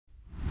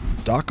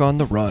Doc on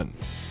the Run.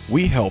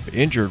 We help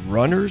injured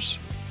runners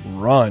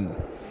run.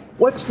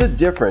 What's the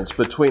difference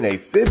between a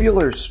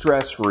fibular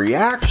stress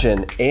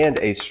reaction and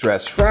a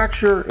stress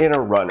fracture in a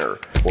runner?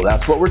 Well,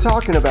 that's what we're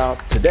talking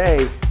about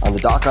today on the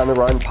Doc on the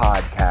Run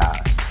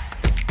podcast.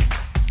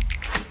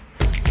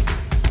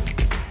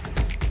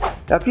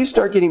 Now, if you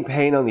start getting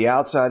pain on the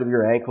outside of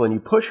your ankle and you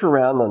push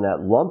around on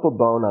that lump of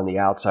bone on the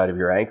outside of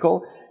your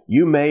ankle,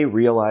 you may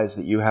realize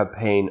that you have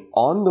pain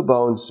on the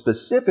bone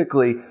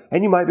specifically,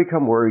 and you might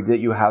become worried that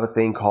you have a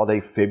thing called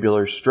a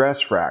fibular stress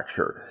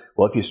fracture.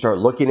 Well, if you start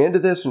looking into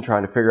this and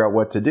trying to figure out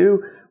what to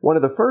do, one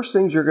of the first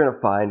things you're going to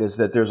find is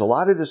that there's a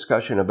lot of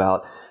discussion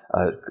about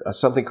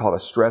something called a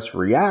stress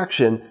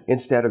reaction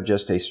instead of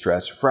just a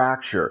stress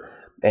fracture.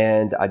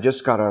 And I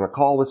just got on a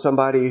call with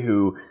somebody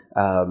who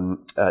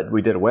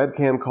we did a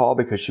webcam call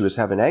because she was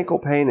having ankle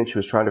pain and she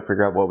was trying to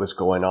figure out what was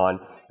going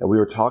on. And we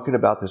were talking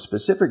about the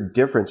specific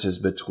differences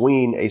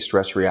between a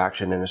stress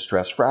reaction and a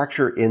stress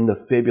fracture in the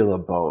fibula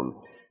bone.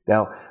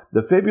 Now,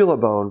 the fibula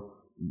bone,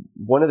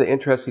 one of the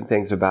interesting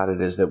things about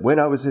it is that when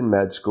I was in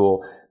med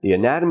school, the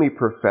anatomy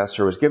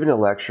professor was giving a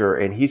lecture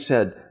and he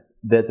said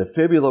that the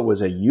fibula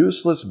was a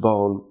useless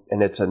bone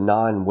and it's a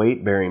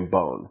non-weight-bearing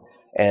bone.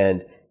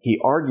 And he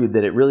argued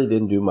that it really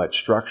didn't do much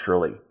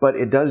structurally, but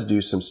it does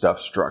do some stuff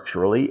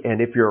structurally.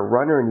 And if you're a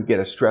runner and you get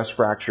a stress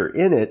fracture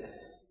in it,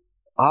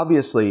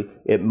 obviously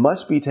it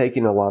must be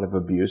taking a lot of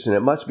abuse and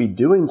it must be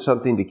doing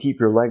something to keep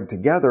your leg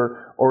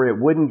together, or it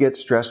wouldn't get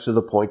stressed to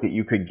the point that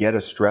you could get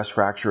a stress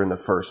fracture in the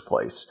first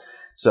place.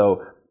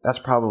 So that's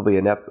probably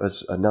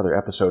another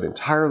episode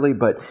entirely,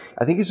 but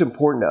I think it's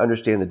important to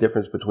understand the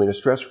difference between a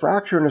stress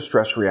fracture and a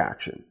stress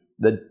reaction.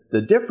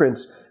 The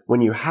difference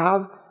when you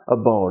have a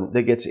bone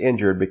that gets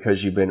injured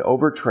because you've been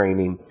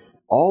overtraining,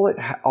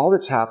 all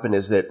that's happened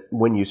is that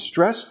when you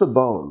stress the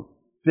bone,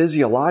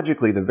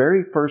 physiologically, the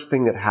very first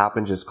thing that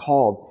happens is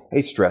called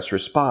a stress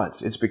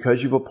response. It's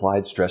because you've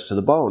applied stress to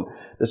the bone.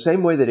 The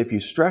same way that if you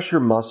stress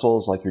your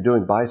muscles, like you're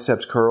doing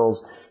biceps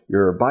curls,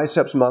 your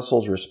biceps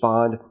muscles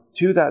respond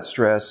to that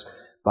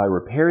stress by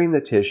repairing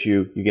the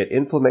tissue. You get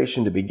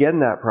inflammation to begin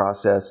that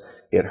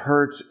process. It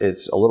hurts.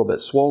 It's a little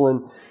bit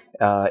swollen.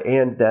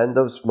 And then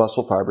those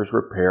muscle fibers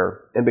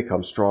repair and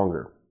become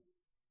stronger.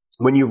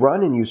 When you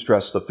run and you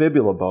stress the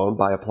fibula bone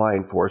by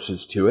applying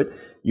forces to it,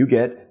 you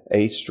get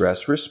a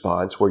stress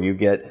response where you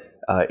get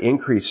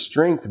increased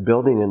strength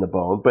building in the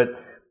bone. But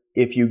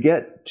if you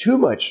get too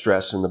much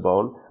stress in the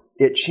bone,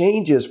 it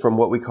changes from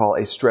what we call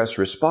a stress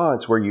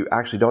response, where you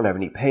actually don't have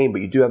any pain,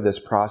 but you do have this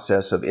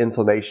process of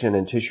inflammation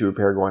and tissue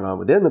repair going on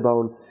within the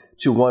bone,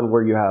 to one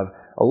where you have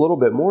a little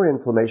bit more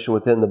inflammation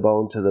within the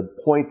bone to the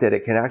point that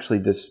it can actually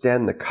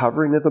distend the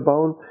covering of the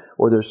bone,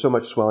 or there's so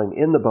much swelling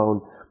in the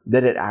bone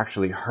that it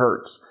actually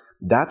hurts.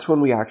 That's when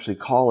we actually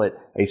call it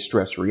a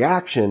stress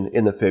reaction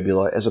in the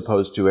fibula as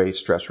opposed to a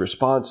stress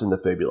response in the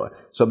fibula.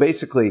 So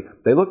basically,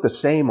 they look the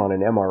same on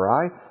an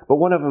MRI, but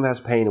one of them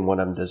has pain and one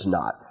of them does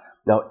not.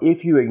 Now,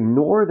 if you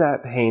ignore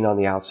that pain on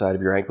the outside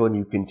of your ankle and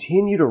you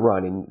continue to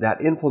run and that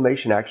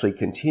inflammation actually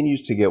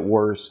continues to get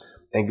worse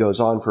and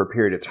goes on for a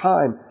period of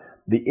time,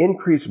 the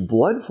increased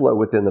blood flow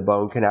within the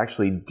bone can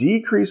actually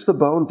decrease the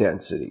bone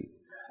density,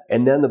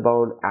 and then the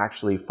bone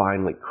actually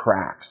finally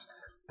cracks.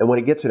 And when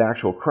it gets an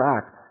actual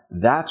crack,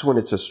 that's when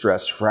it's a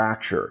stress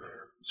fracture.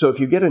 So if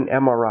you get an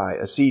MRI,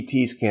 a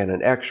CT scan,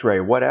 an X-ray,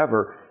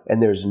 whatever,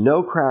 and there's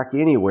no crack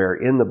anywhere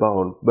in the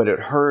bone, but it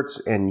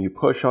hurts and you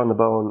push on the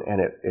bone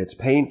and it's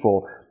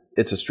painful,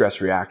 it's a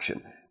stress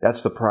reaction.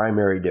 That's the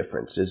primary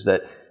difference, is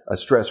that a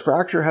stress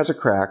fracture has a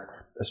crack.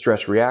 A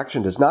stress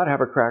reaction does not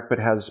have a crack, but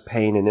has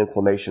pain and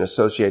inflammation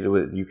associated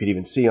with it. You could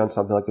even see on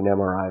something like an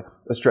MRI.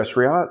 A stress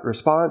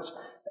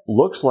response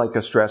looks like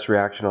a stress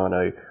reaction on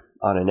an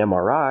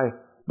MRI,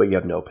 but you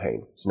have no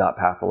pain. It's not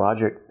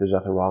pathologic. There's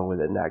nothing wrong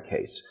with it in that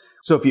case.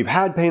 So if you've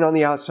had pain on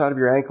the outside of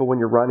your ankle when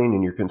you're running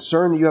and you're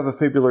concerned that you have a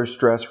fibular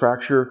stress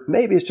fracture,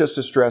 maybe it's just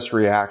a stress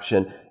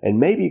reaction, and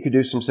maybe you could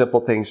do some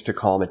simple things to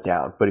calm it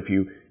down. But if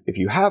you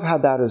have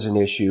had that as an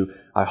issue,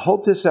 I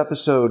hope this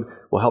episode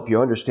will help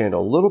you understand a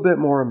little bit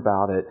more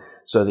about it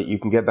so that you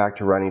can get back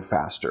to running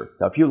faster.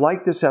 Now, if you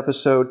like this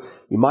episode,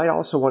 you might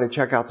also want to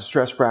check out the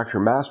Stress Fracture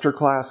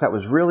Masterclass. That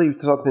was really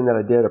something that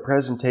I did, a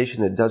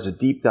presentation that does a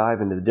deep dive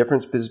into the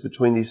differences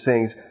between these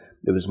things.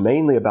 It was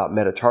mainly about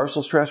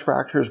metatarsal stress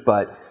fractures,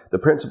 but the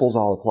principles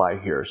all apply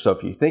here. So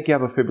if you think you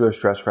have a fibular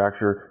stress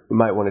fracture, you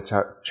might want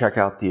to check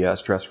out the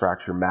Stress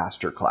Fracture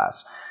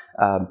Masterclass.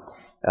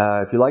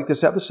 If you like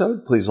this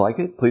episode, please like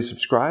it, please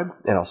subscribe,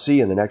 and I'll see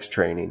you in the next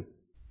training.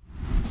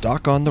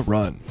 Doc on the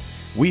Run.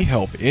 We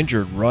help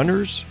injured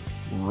runners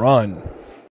run.